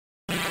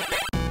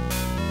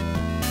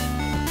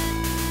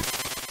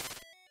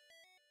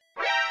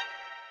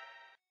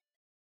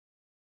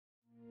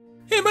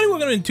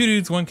Welcome to Two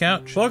Dudes, One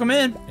Couch. Welcome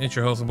in. It's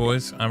your wholesome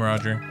boys. I'm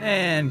Roger.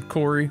 And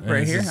Corey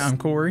right here. I'm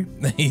Corey.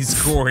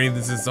 He's Corey.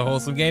 This is the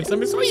Wholesome Game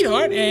Summer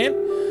Sweetheart. And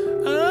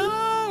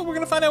we're going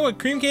to find out what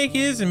cream cake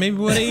is and maybe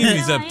what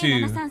Amy's up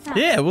to.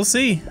 Yeah, we'll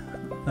see.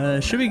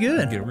 Should be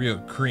good. Get a real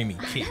creamy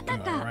cake.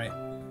 Am I right?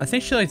 I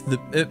think she likes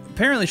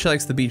apparently she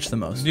likes the beach the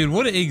most. Dude,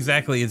 what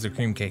exactly is a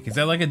cream cake? Is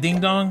that like a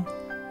ding dong?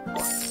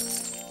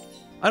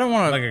 I don't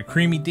want to. Like a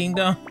creamy ding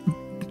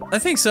dong? I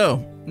think so.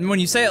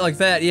 When you say it like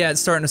that, yeah, it's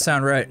starting to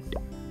sound right.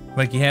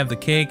 Like you have the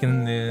cake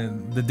and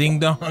the ding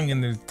dong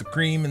and there's the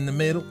cream in the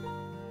middle?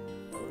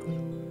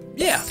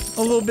 Yeah,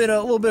 a little bit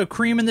of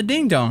cream in the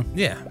ding dong.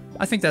 Yeah.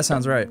 I think that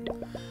sounds right.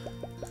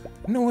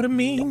 You know what I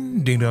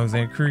mean? Ding dongs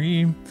and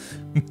cream.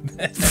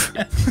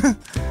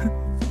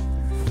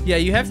 Yeah,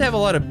 you have to have a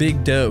lot of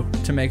big dough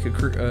to make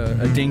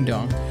a ding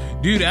dong.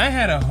 Dude, I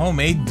had a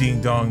homemade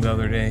ding dong the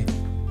other day.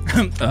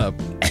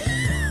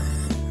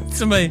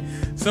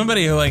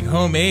 Somebody who like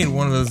homemade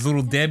one of those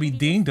little Debbie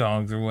ding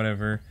dongs or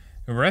whatever.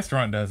 The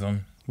restaurant does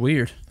them.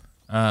 Weird.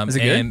 Is it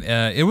good?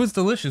 And it was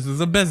delicious. It was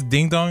the best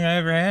ding dong I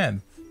ever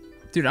had.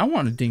 Dude, I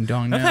want a ding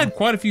dong now. I've had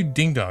quite a few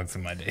ding dongs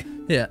in my day.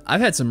 Yeah,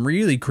 I've had some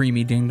really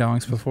creamy ding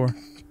dongs before.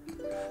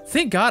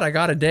 Thank God I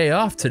got a day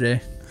off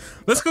today.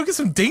 Let's go get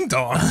some ding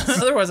dongs.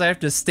 Otherwise, I have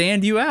to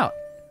stand you out.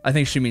 I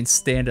think she means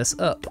stand us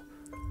up.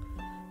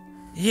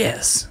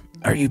 Yes.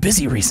 Are you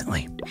busy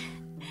recently?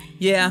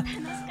 Yeah,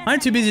 I'm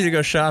too busy to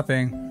go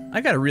shopping.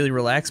 I gotta really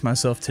relax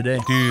myself today.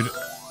 Dude,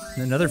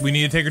 we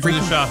need to take her to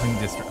the shopping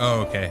district.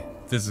 Oh, okay.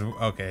 This is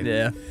okay.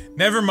 Yeah.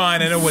 Never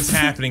mind. I know what's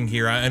happening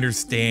here. I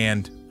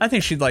understand. I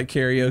think she'd like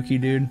karaoke,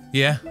 dude.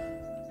 Yeah.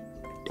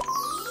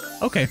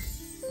 Okay.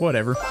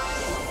 Whatever.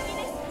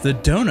 The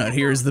donut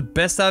here is the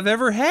best I've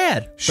ever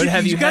had. But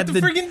have you had the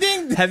freaking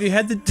ding? Have you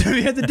had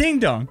the ding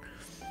dong?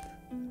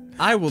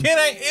 I will. Can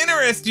I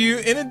interest you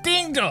in a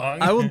ding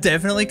dong? I will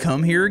definitely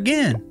come here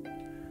again.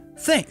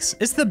 Thanks.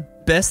 It's the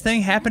best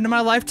thing happened to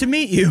my life to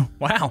meet you.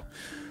 Wow.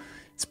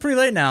 It's pretty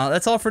late now.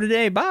 That's all for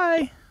today.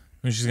 Bye.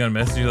 And she's gonna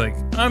message you like,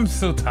 I'm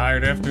so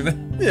tired after that.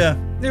 Yeah,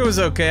 it was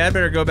okay. I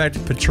better go back to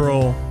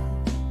patrol.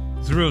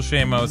 It's a real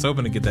shame. I was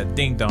hoping to get that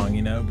ding dong,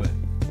 you know, but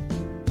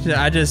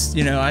I just,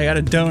 I got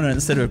a donut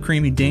instead of a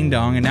creamy ding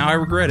dong, and now I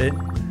regret it.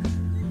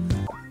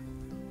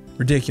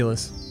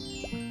 Ridiculous.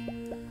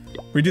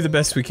 We do the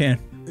best we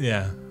can.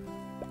 Yeah.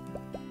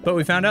 But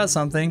we found out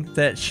something,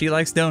 that she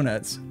likes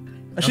donuts.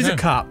 She's a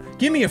cop.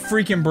 Give me a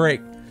freaking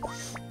break.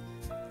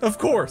 Of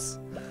course.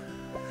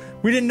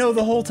 We didn't know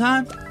the whole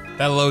time.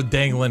 That low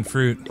dangling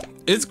fruit.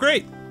 It's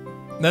great.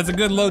 That's a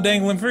good low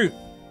dangling fruit.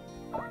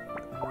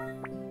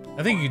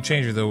 I think you could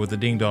change her though with the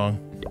ding dong.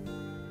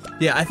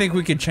 Yeah, I think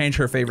we could change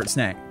her favorite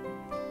snack.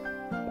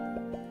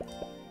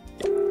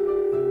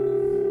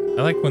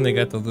 I like when they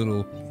got the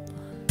little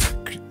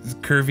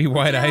curvy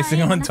white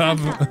icing on top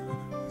of it.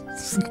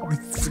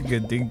 It's a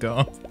good ding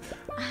dong.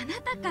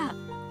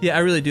 Yeah, I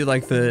really do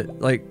like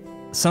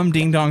some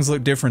ding dongs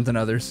look different than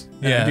others.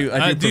 Yeah,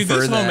 I do dude,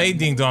 prefer this that. homemade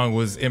ding dong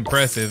was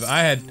impressive. I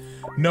had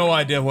no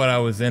idea what I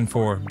was in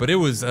for, but it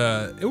was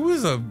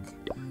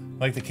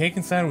like the cake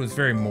inside was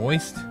very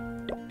moist,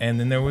 and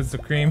then there was the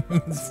cream.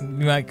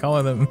 You might call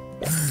it a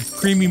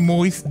creamy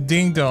moist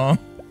ding dong.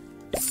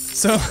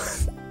 So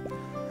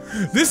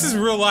this is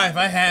real life.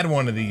 I had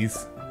one of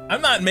these.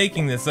 I'm not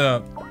making this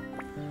up.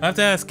 I have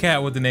to ask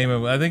Kat what the name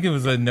of it. I think it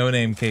was a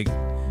no-name cake.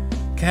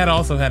 Kat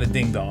also had a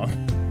ding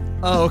dong.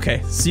 Oh,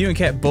 okay. So you and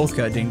Kat both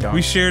got ding dong.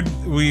 We shared.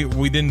 We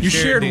didn't. You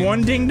shared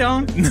one ding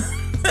dong?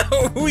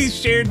 No, we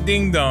shared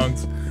ding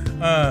dongs.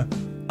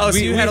 So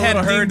you had a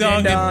little her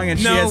ding dong and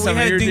she had some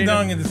of your ding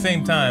dong at the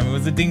same time. It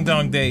was a ding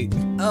dong date.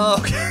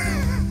 Oh, okay.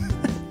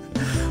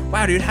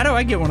 Wow, dude, how do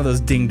I get one of those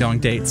ding dong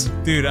dates?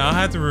 Dude, I'll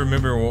have to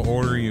remember we'll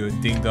order you a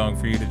ding dong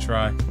for you to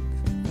try.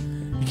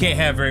 You can't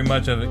have very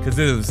much of it because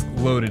it was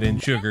loaded in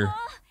sugar.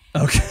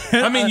 Okay.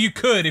 I mean, you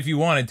could if you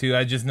wanted to.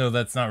 I just know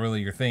that's not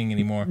really your thing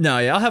anymore. No,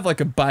 yeah, I'll have like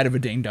a bite of a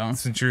ding dong.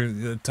 Since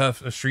you're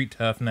a street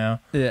tough now.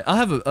 Yeah, I'll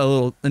have a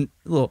little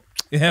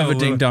you have a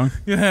ding dong.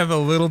 You have a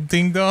little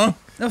ding dong?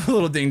 A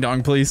little ding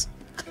dong, please.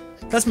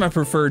 That's my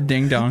preferred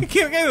ding dong.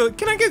 Can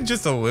I get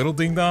just a little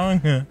ding dong?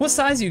 What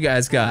size you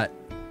guys got?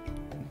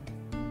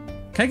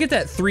 Can I get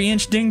that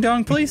 3-inch ding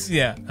dong, please?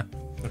 Yeah.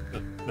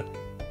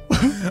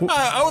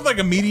 I would like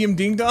a medium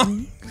ding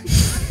dong.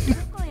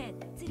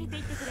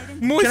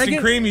 Moist and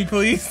creamy,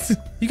 please.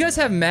 You guys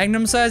have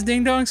magnum-sized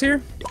ding dongs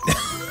here?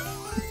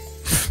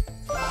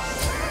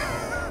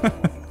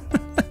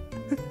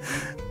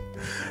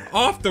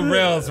 Off the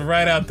rails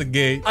right out the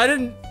gate. I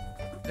didn't...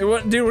 Dude,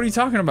 what are you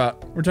talking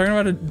about? We're talking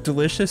about a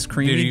delicious,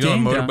 creamy ding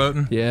dong. Dude, are you going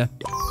motorboating? Yeah.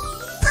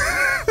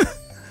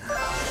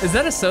 Is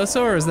that a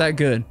so-so or is that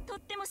good?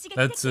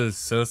 That's a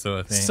so-so,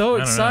 I think. So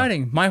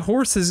exciting. My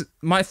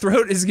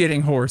throat is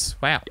getting hoarse.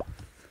 Wow.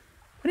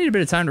 I need a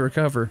bit of time to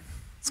recover.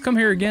 Let's come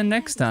here again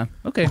next time.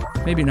 Okay,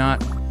 maybe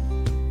not.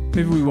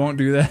 Maybe we won't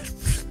do that.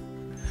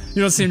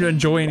 You don't seem to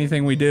enjoy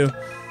anything we do.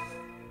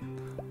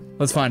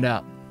 Let's find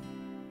out.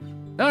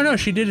 Oh no,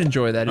 she did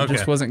enjoy that. It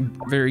just wasn't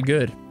very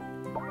good.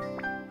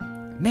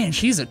 Man,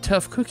 she's a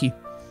tough cookie.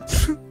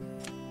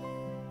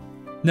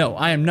 No,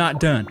 I am not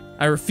done.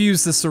 I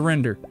refuse to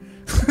surrender.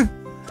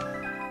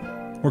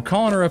 We're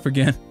calling her up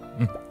again.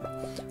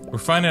 We're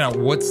finding out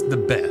what's the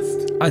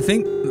best. I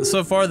think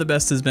so far the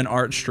best has been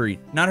Art Street.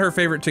 Not her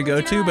favorite to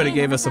go to, but it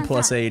gave us a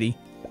plus 80.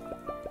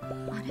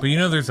 But you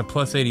know there's a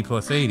plus 80,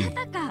 plus 80.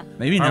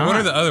 Maybe not. All right, what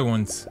are the other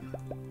ones?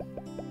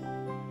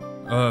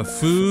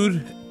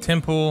 Food,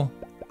 temple,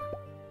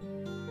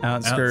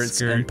 outskirts,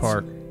 and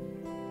park.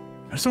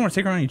 I just don't want to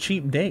take her on any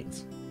cheap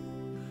dates.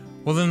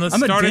 Well, then let's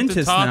start at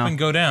the top and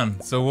go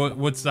down. So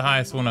what's the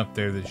highest one up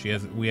there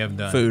that we have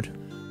done? Food.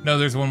 No,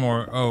 there's one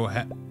more. Oh,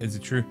 is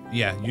it true?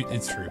 Yeah,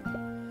 it's true.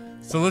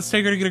 So let's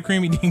take her to get a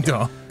creamy ding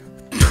dong.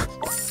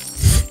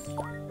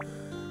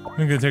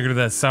 I'm gonna take her to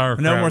that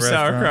sauerkraut restaurant. No more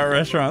sauerkraut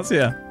restaurants,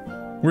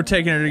 yeah. We're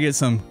taking her to get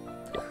some...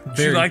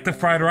 She liked the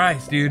fried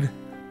rice, dude.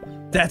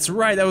 That's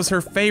right, that was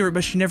her favorite,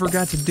 but she never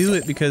got to do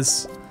it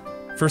because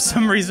for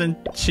some reason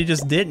she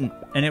just didn't,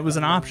 and it was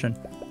an option.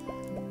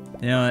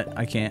 You know what?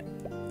 I can't.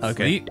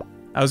 Okay. Sleep.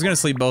 I was gonna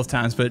sleep both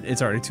times, but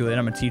it's already too late.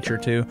 I'm a teacher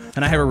too,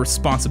 and I have a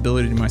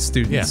responsibility to my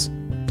students. Yeah.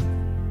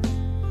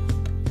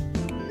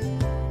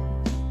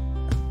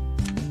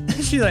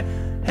 She's like,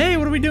 hey,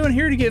 what are we doing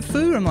here to get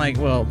food? I'm like,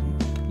 well,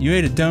 you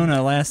ate a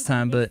donut last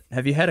time, but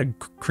have you had a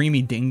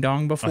creamy ding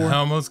dong before? I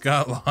almost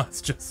got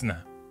lost just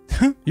now.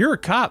 You're a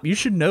cop. You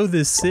should know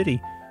this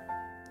city.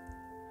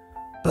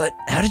 But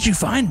how did you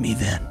find me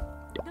then?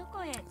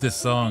 This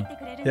song.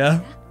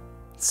 Yeah?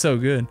 It's so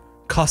good.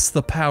 Cost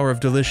the power of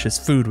delicious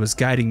food was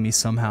guiding me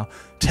somehow.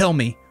 Tell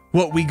me,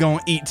 what we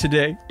gonna eat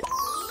today?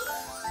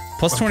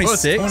 Plus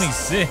 26?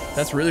 Plus 26.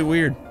 That's really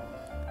weird.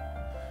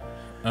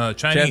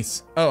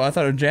 Chinese. Oh, I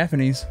thought it was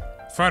Japanese.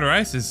 Fried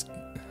rice is...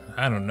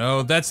 I don't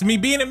know. That's me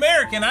being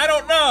American. I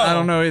don't know. I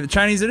don't know either.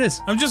 Chinese it is.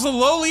 I'm just a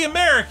lowly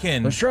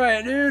American. Let's try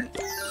it, dude.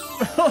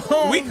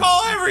 We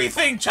call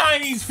everything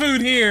Chinese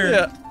food here.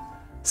 Yeah.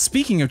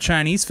 Speaking of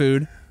Chinese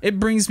food, it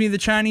brings me the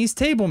Chinese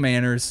table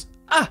manners.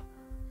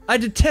 I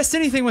detest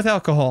anything with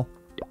alcohol.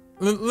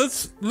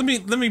 Let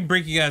me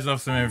break you guys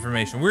off some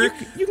information.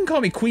 You can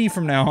call me Quee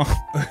from now on.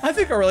 I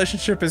think our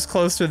relationship is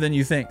closer than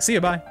you think. See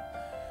you, bye.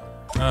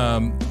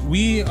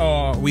 We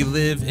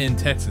live in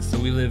Texas, so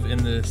we live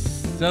in the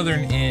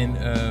southern end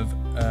of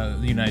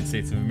the United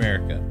States of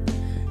America.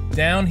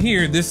 Down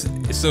here,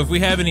 so if we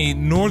have any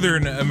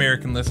Northern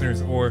American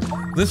listeners or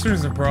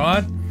listeners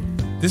abroad,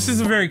 this is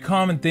a very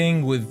common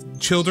thing with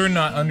children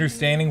not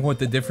understanding what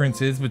the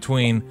difference is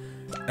between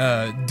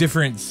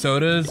different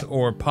sodas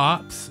or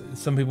pops.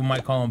 Some people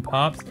might call them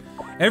pops.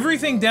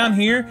 Everything down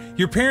here,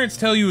 your parents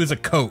tell you is a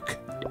Coke.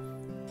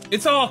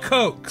 It's all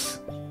Cokes.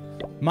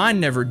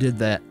 Mine never did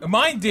that.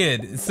 Mine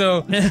did.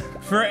 So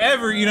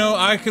forever, you know,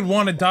 I could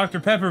want a Dr.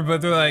 Pepper,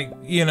 but they're like,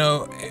 you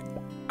know,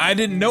 I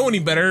didn't know any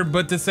better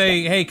but to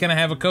say, hey, can I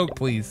have a Coke,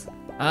 please?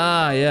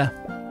 Ah, yeah.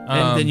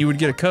 And then you would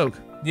get a Coke.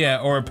 Yeah,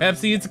 or a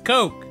Pepsi, it's a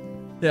Coke.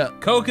 Yeah.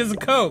 Coke is a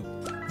Coke.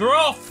 They're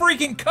all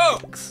freaking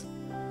Cokes.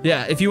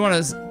 Yeah, if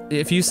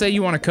you say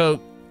you want a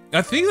Coke.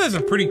 I think that's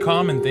a pretty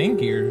common thing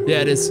here. Yeah,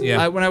 it is.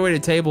 Yeah. When I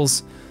waited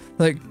tables,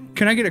 like,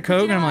 can I get a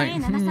Coke? And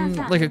I'm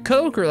like, like a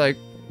Coke or like,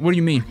 what do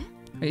you mean?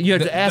 You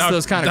have to ask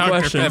those kind of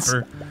questions.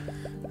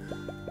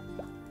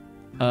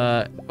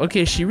 Pepper.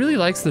 Okay, she really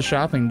likes the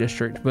shopping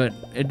district, but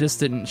it just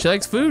didn't. She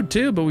likes food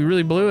too, but we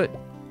really blew it.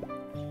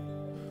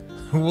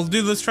 Well,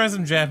 dude, let's try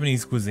some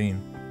Japanese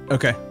cuisine.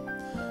 Okay.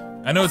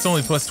 I know it's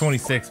only plus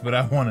 26, but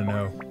I want to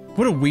know.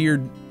 What a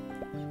weird...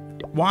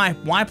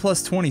 Why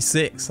plus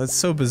 26? That's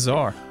so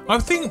bizarre. I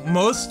think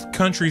most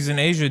countries in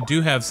Asia do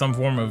have some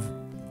form of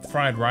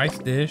fried rice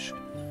dish.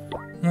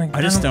 Like,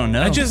 I just don't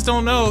know. I just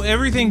don't know.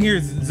 Everything here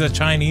is a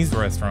Chinese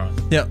restaurant.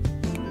 Yep.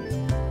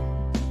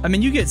 I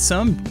mean, you get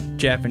some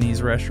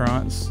Japanese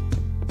restaurants.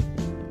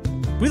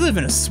 We live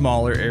in a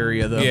smaller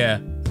area, though. Yeah.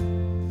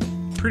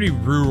 Pretty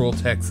rural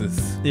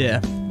Texas.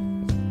 Yeah.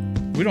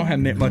 We don't have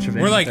much of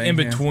anything. We're like in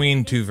here.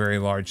 between two very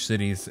large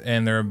cities,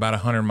 and they're about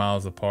 100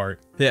 miles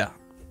apart. Yeah.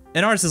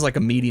 And ours is like a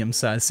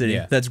medium-sized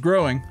city that's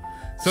growing.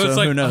 So it's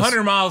like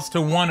 100 miles to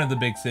one of the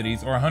big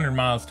cities, or 100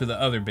 miles to the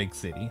other big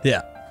city.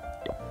 Yeah.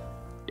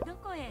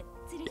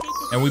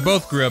 And we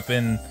both grew up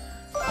in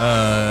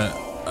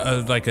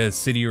like a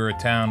city or a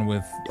town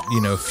with, you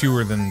know,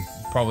 fewer than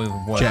probably,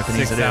 what,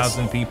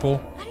 6,000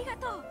 people?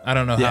 I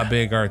don't know how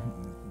big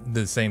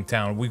the same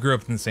town. We grew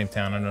up in the same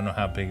town. I don't know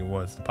how big it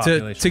was. The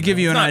population. To give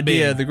you an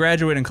idea, big. The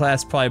graduating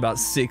class probably about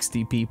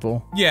 60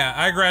 people. Yeah,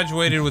 I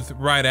graduated with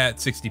right at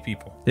 60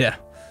 people. Yeah.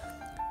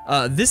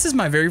 This is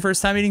my very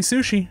first time eating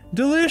sushi.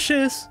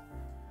 Delicious.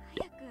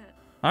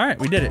 All right,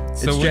 we did it.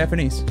 It's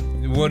Japanese.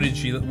 What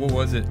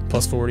was it?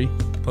 Plus 40.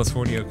 Plus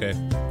 40, okay.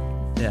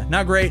 Yeah,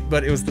 not great,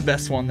 but it was the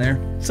best one there.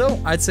 So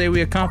I'd say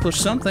we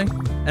accomplished something.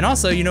 And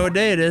also, you know what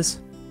day it is?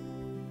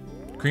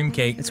 Cream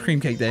cake. It's cream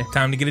cake day.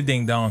 Time to get a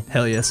ding dong.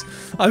 Hell yes.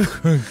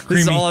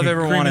 This is all I've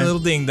ever wanted. Little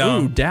ding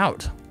dong. Ooh,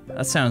 doubt.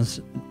 That sounds.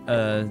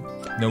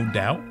 No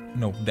doubt.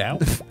 No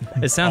doubt.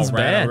 It sounds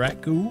bad. All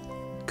right, cool.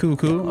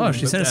 Cool. Oh,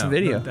 she sent us a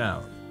video. No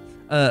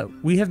doubt.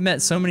 We have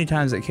met so many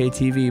times at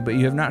KTV, but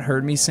you have not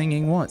heard me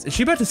singing once. Is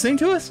she about to sing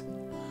to us?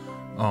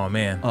 Oh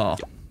man. Oh.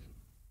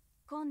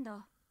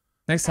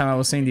 Next time I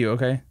will sing to you,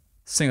 okay?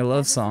 Sing a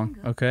love song,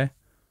 okay?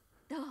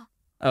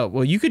 Oh,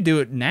 well, you could do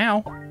it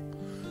now.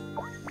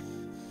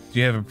 Do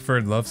you have a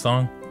preferred love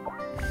song?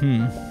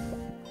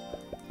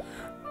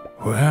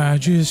 Well, I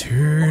just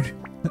heard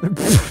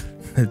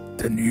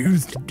the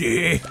news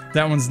today.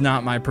 That one's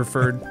not my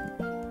preferred.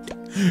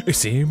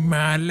 It's in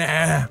my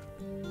life.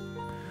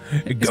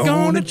 It's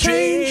gonna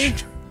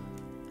change.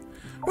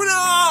 When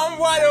I'm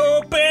wide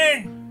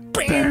open.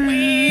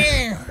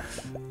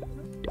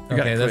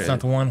 Okay, that's not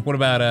the one. What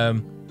about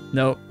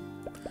Nope.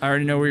 I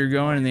already know where you're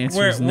going, and the answer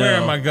where is no. where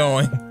am I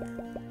going?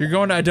 You're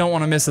going to I Don't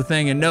Want to Miss a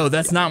Thing, and no,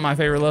 that's not my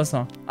favorite love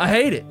song. I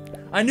hate it.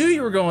 I knew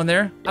you were going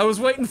there. I was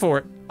waiting for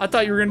it. I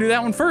thought you were gonna do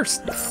that one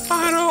first.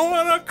 I don't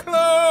wanna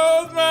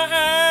close my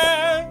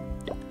eyes.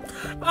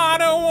 I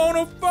don't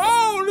wanna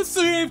fall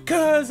asleep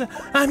 'cause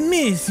I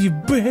miss you,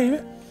 baby.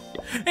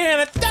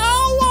 And I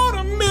don't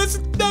wanna miss a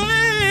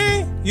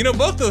thing. You know,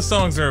 both those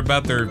songs are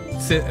about their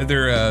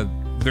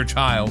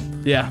child.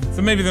 Yeah.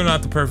 So maybe they're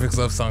not the perfect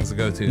love songs to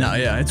go to. No,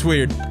 yeah, it's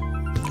weird.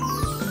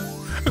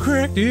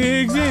 Cracked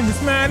eggs in the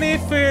smiley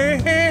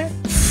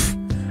face.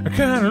 I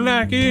kinda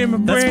like it in my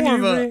brand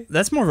new way.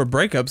 That's more of a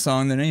breakup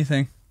song than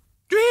anything.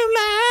 Dream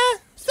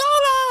last so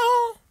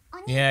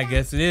long. Yeah, I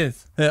guess it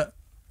is. Yeah.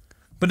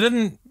 But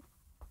doesn't,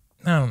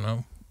 I don't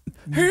know.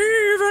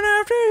 Even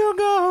after you're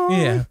gone.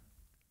 Yeah.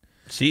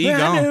 She But I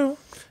gone. know,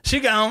 She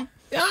gone.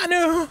 I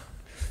know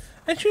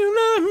that you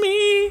love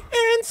me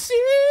and soon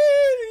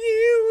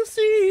you will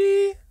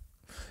see.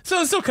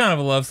 So it's still kind of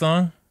a love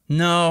song.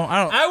 No,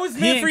 I don't. I was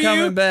he meant ain't for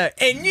coming you,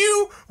 back. and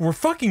you were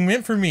fucking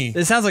meant for me.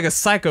 It sounds like a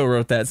psycho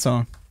wrote that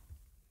song.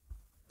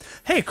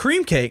 Hey,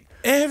 Cream Cake.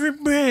 Every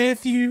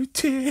breath you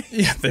take,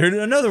 Yeah, there's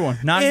another one.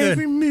 Not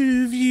every good.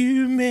 move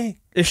you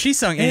make. If she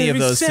sung any of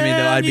those to me,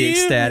 though, I'd be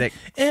ecstatic.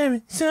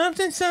 Every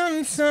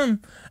something,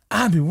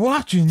 I'll be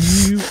watching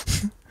you.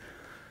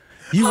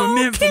 You were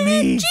meant for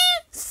me. Can't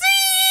you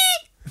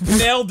see?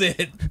 Nailed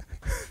it.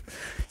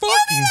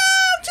 Fucking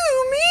to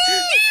me.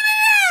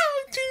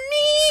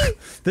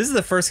 This is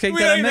the first cake We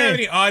that don't I even have made.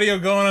 any audio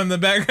going on in the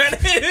background.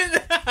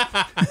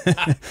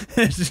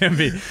 It should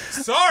be.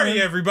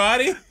 Sorry,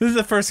 everybody. This is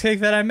the first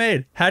cake that I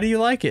made. How do you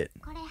like it?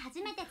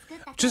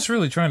 Just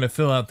really trying to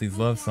fill out these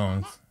love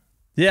songs.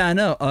 Yeah, I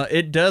know.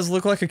 It does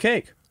look like a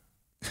cake.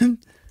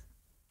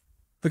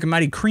 Looking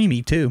mighty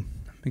creamy, too.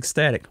 I'm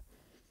ecstatic.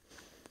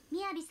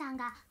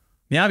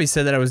 Miyabi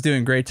said that I was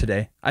doing great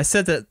today. I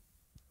said that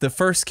the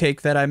first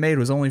cake that I made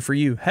was only for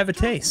you. Have a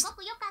taste.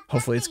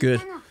 Hopefully it's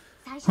good.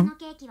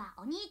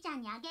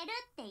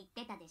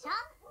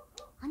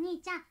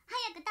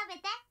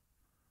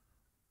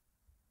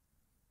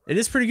 It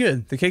is pretty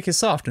good. The cake is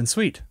soft and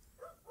sweet.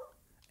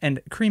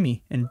 And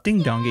creamy and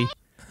ding-dongy.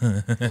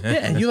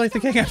 Yeah, you like the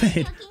cake I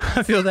made.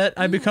 I feel that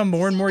I become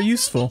more and more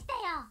useful.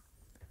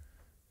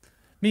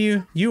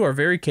 Miyu, you are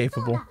very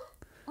capable.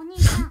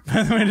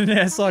 By the way,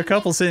 today I saw a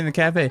couple sitting in the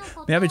cafe.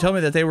 Miyabi told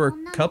me that they were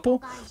a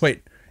couple.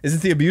 Wait, is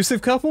it the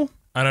abusive couple?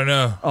 I don't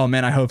know. Oh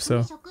man, I hope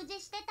so.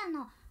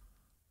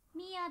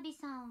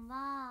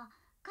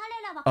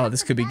 Oh,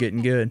 this could be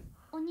getting good.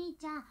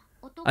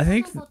 I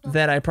think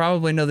that I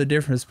probably know the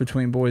difference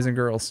between boys and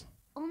girls.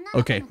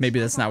 Okay, maybe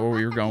that's not where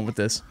we were going with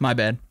this. My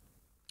bad.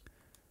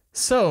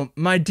 So,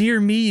 my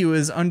dear Miyu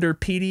is under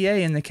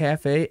PDA in the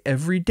cafe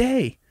every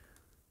day.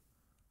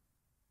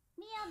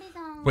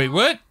 Wait,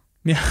 what?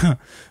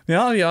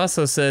 Miyabi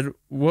also said,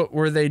 what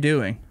were they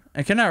doing?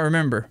 I cannot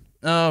remember.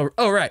 Oh,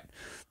 right.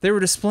 They were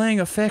displaying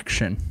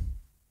affection.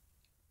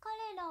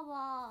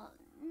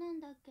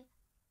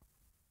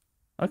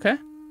 Okay.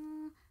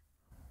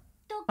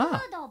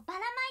 Ah.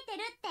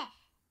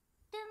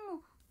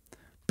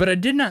 But I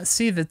did not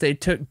see that they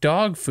took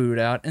dog food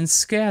out and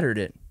scattered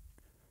it.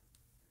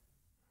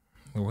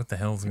 What the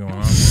hell's going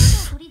on?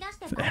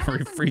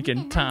 Every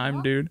freaking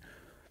time, dude.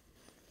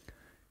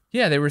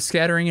 Yeah, they were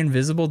scattering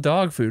invisible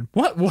dog food.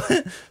 What?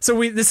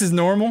 So this is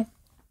normal?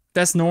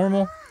 That's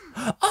normal?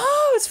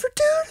 Oh, it's for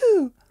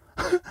doo-doo!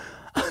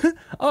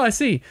 Oh, I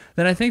see.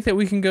 Then I think that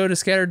we can go to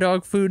scatter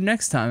dog food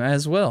next time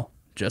as well.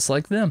 Just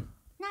like them.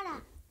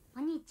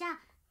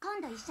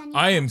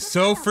 I am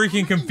so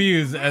freaking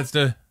confused as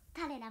to...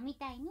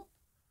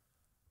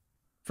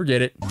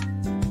 Forget it.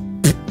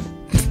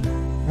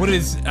 What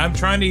is... I'm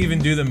trying to even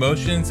do the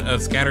motions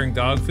of scattering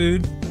dog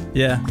food.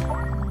 Yeah.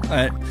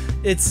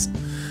 It's...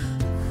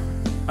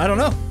 I don't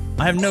know.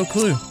 I have no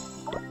clue.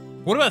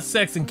 What about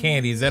Sex and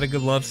Candy? Is that a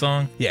good love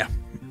song? Yeah.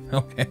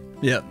 Okay.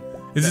 Yep.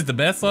 Is it the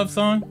best love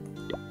song?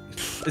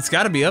 It's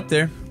got to be up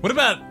there. What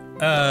about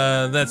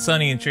that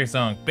Sonny and Cher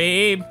song?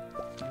 Babe,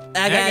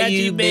 I got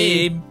you,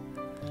 babe.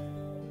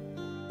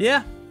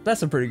 Yeah,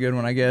 that's a pretty good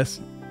one, I guess.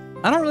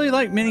 I don't really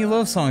like many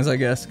love songs, I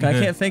guess. I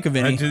can't think of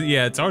any.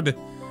 Yeah, it's hard to...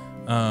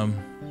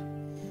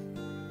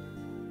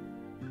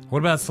 What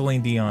about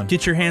Celine Dion?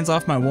 Get your hands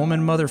off my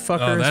woman,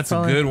 motherfucker. Oh, that's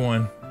a good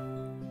one.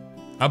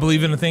 I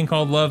believe in a thing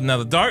called love. Now,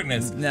 The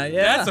Darkness, Now,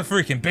 yeah. that's a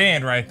freaking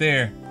band right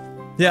there.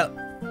 Yep.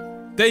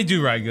 They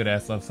do write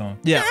good-ass love songs.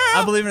 Yeah,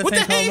 I believe in a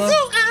thing called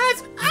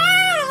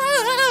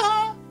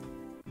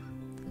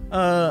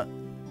love.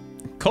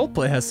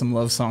 Coldplay has some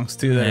love songs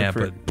too. That Yeah, are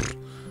but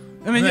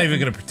I mean, I'm not even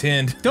gonna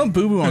pretend. don't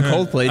boo boo on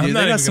Coldplay, dude. I'm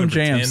not They got even some gonna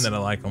pretend jams. that I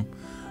like them.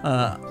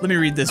 Let me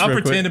read this I'll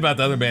real pretend about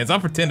the other bands. I'll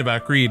pretend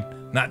about Creed,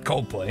 not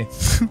Coldplay.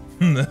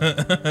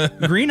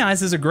 quick. Green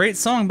Eyes is a great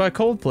song by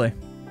Coldplay.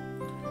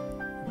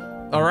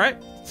 All right.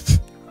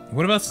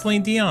 What about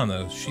Celine Dion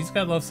though? She's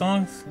got love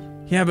sons.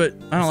 Yeah, but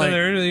I don't I said like.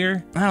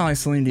 earlier. I don't like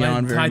Celine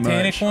Dion very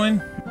Titanic much.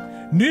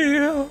 one.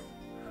 Near,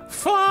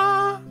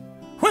 far,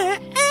 wherever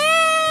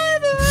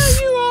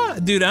you are.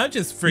 Dude, I'm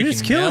just freaking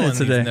just killing it nailing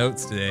today. these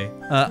notes today.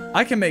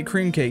 I can make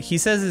cream cake. He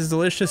says it's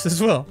delicious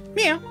as well.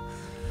 Meow.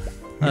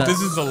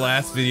 This is the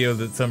last video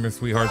that Summer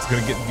Sweetheart's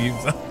gonna get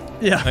views on.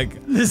 Yeah.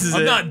 Like, this is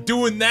I'm it. not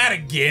doing that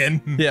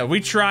again. Yeah,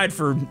 we tried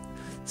for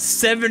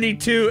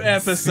 72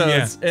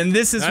 episodes, and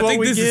this is I what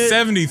think we this get. is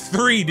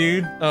 73,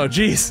 dude. Oh,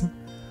 jeez.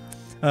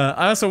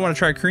 I also want to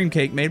try cream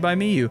cake made by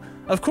Miyu.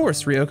 Of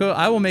course, Ryoko,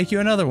 I will make you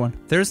another one.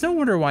 There's no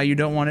wonder why you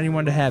don't want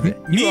anyone to have it.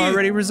 You Miyu-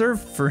 already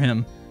reserved for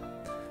him.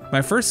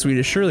 My first sweet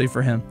is surely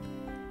for him.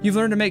 You've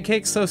learned to make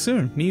cakes so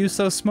soon. Miyu's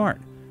so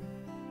smart.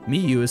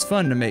 Miyu is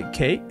fun to make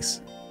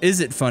cakes.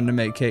 Is it fun to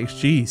make cakes?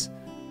 Jeez.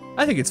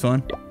 I think it's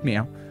fun.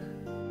 Meow.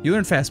 You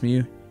learn fast,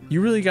 Miyu. You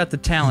really got the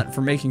talent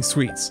for making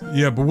sweets.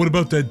 Yeah, but what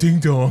about that ding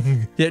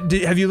dong? Yeah,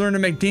 have you learned to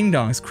make ding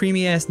dongs?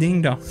 Creamy ass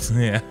ding dongs.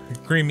 Yeah,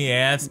 creamy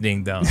ass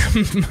ding dong.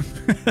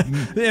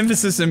 The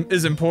emphasis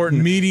is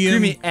important. Medium-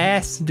 creamy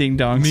ass ding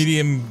dongs.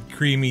 Medium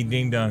creamy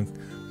ding dongs.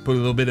 Put a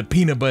little bit of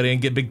peanut butter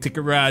and get Big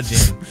Ticket Raj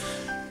in.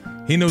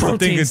 He knows a thing.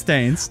 Protein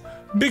stains.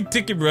 Big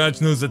Ticket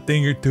Raj knows a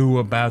thing or two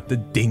about the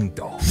ding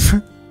dong.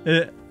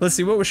 Let's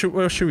see, what should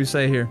we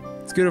say here?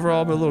 It's good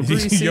overall, but a little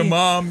greasy. your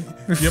mom,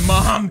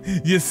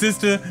 your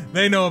sister,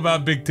 they know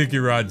about Big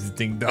Ticket Raj's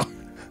ding dong.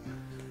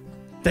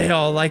 They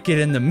all like it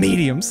in the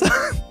mediums.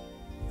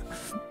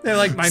 They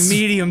like my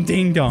medium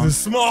ding dong. The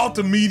small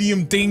to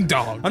medium ding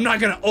dong. I'm not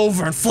gonna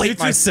overinflate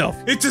myself.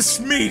 It's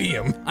just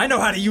medium. I know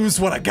how to use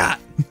what I got.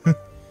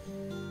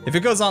 If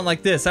it goes on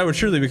like this, I would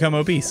surely become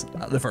obese.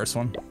 The first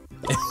one.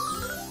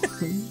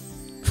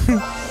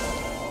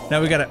 Now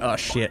we gotta, oh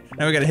shit.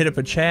 Now we gotta hit up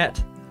a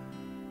chat.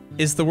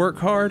 Is the work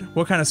hard?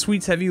 What kind of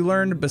sweets have you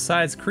learned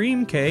besides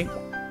cream cake?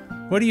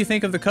 What do you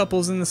think of the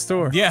couples in the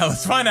store? Yeah,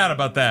 let's find out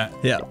about that.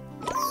 Yeah.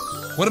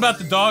 What about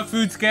the dog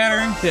food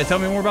scattering? Yeah, tell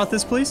me more about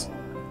this, please.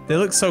 They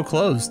look so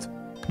closed.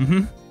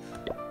 Mm-hmm.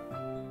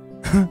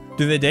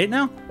 Do they date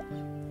now?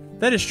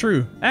 That is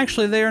true.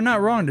 Actually, they are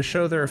not wrong to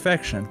show their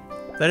affection.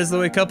 That is the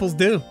way couples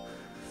do.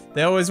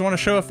 They always want to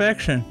show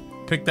affection.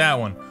 Pick that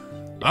one.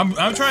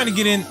 I'm trying to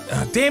get in.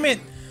 Damn it.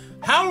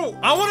 How?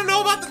 I want to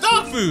know about the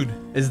dog food.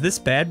 Is this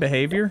bad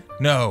behavior?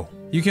 No.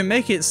 You can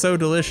make it so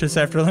delicious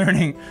after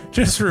learning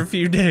just for a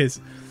few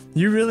days.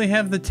 You really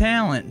have the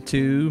talent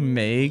to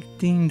make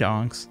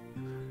ding-dongs.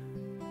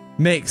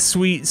 Make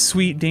sweet,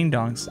 sweet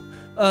ding-dongs.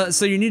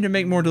 So you need to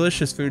make more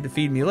delicious food to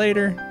feed me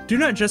later. Do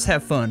not just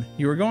have fun.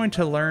 You are going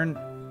to learn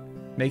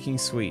making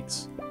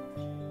sweets.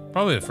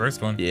 Probably the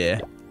first one. Yeah.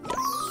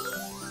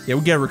 Yeah,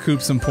 we gotta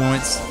recoup some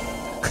points.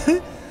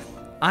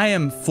 I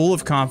am full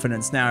of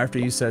confidence now after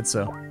you said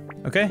so.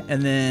 Okay,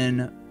 and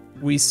then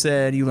we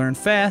said you learn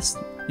fast.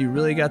 You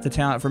really got the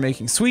talent for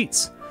making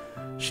sweets.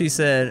 She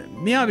said,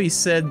 Miyabi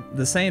said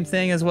the same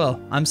thing as well.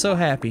 I'm so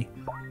happy.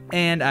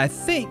 And I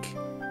think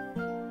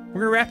we're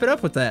gonna wrap it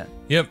up with that.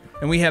 Yep.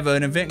 And we have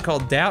an event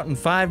called Doubt in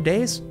 5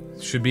 days.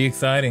 Should be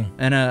exciting.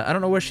 And I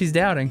don't know what she's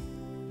doubting.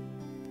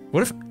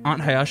 What if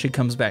Aunt Hayashi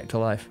comes back to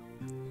life?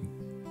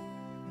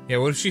 Yeah,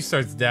 what if she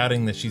starts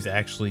doubting that she's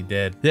actually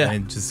dead? Yeah.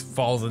 And just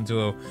falls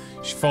into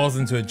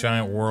a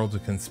giant world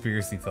of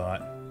conspiracy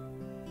thought.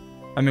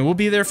 I mean, we'll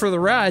be there for the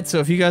ride, so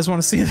if you guys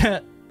want to see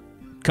that,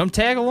 come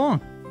tag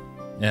along.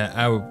 Yeah,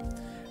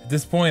 at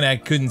this point, I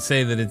couldn't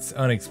say that it's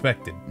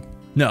unexpected.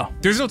 No.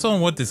 There's no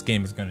telling what this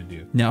game is going to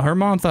do. No, her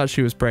mom thought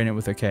she was pregnant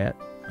with a cat.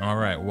 All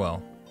right,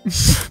 well.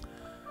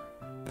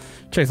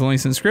 Check the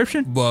links in the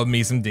description. Love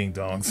me some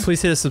ding-dongs.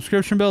 Please hit a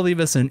subscription bell. Leave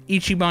us an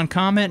Ichiban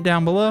comment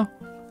down below.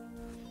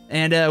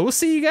 And we'll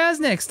see you guys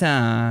next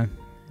time.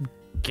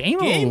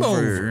 Game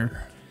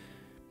over.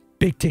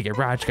 Big Ticket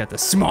Raj got the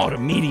small to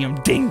medium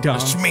ding-dong.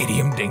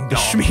 Medium ding-dong.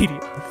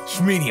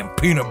 Schmedium. Medium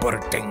peanut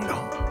butter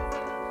ding-dong.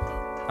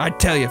 I'd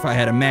tell you if I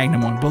had a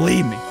Magnum one,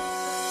 believe me.